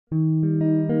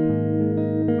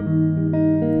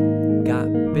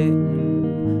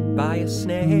by a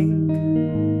snake,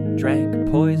 drank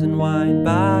poison wine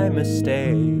by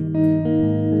mistake,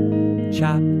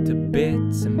 chopped to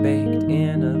bits and baked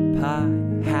in a pie,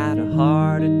 had a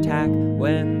heart attack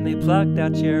when they plucked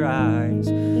out your eyes.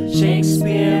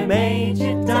 Shakespeare made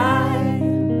you die,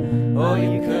 or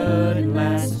you couldn't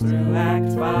last through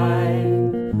Act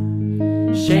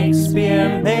 5.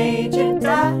 Shakespeare made you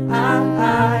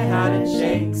die, how did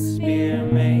Shakespeare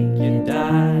make you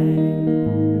die?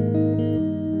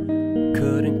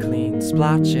 Couldn't clean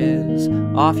splotches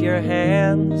off your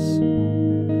hands,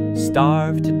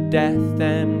 starved to death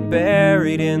and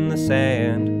buried in the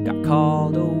sand, got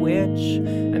called a witch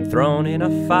and thrown in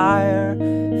a fire,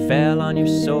 fell on your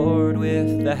sword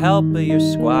with the help of your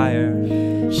squire.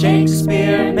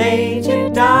 Shakespeare made you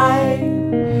die,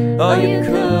 or you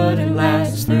couldn't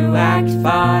last through Act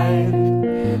 5.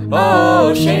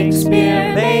 Oh,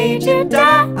 Shakespeare made you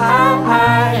die,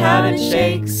 how did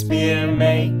Shakespeare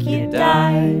make you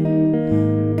die?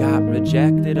 Got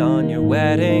rejected on your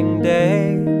wedding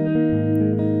day,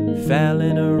 fell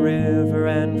in a river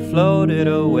and floated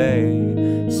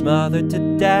away, smothered to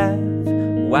death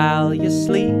while you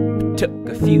sleep, took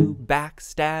a few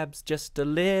backstabs just a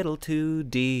little too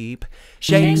deep.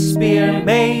 Shakespeare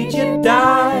made you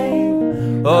die,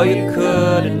 or you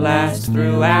couldn't last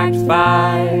through Act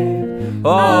 5.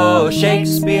 Oh,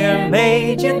 Shakespeare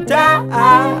made you die,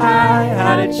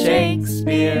 how did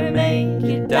Shakespeare make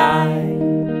you die?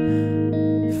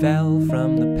 Fell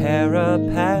from the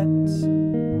parapets,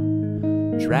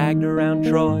 dragged around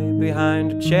Troy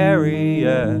behind a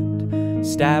chariot,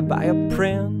 stabbed by a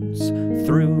prince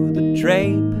through the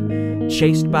drape,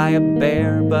 chased by a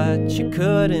bear but you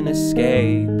couldn't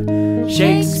escape.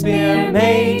 Shakespeare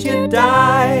made you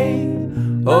die,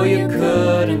 oh you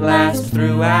couldn't last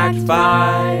through Act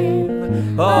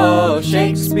 5. Oh,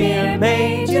 Shakespeare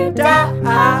made you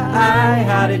die,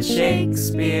 how did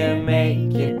Shakespeare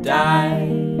make you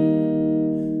die?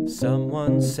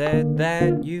 Someone said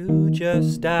that you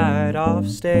just died off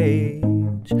stage,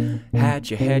 had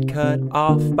your head cut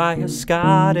off by a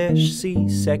Scottish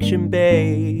C-section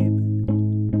babe,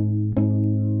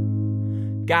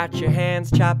 got your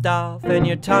hands chopped off and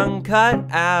your tongue cut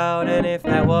out, and if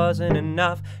that wasn't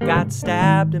enough, got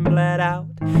stabbed and bled out.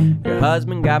 Your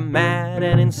husband got mad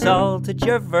and insulted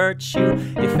your virtue,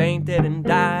 you fainted and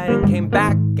died and came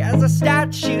back as a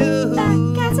statue.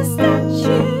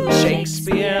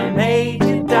 Shakespeare made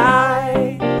you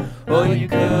die, or you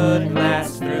couldn't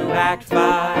last through Act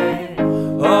 5.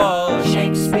 Oh,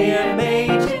 Shakespeare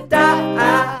made you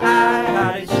die,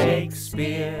 how did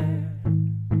Shakespeare?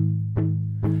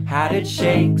 How did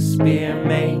Shakespeare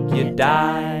make you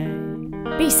die?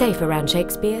 Be safe around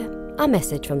Shakespeare. A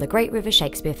message from the Great River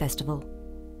Shakespeare Festival.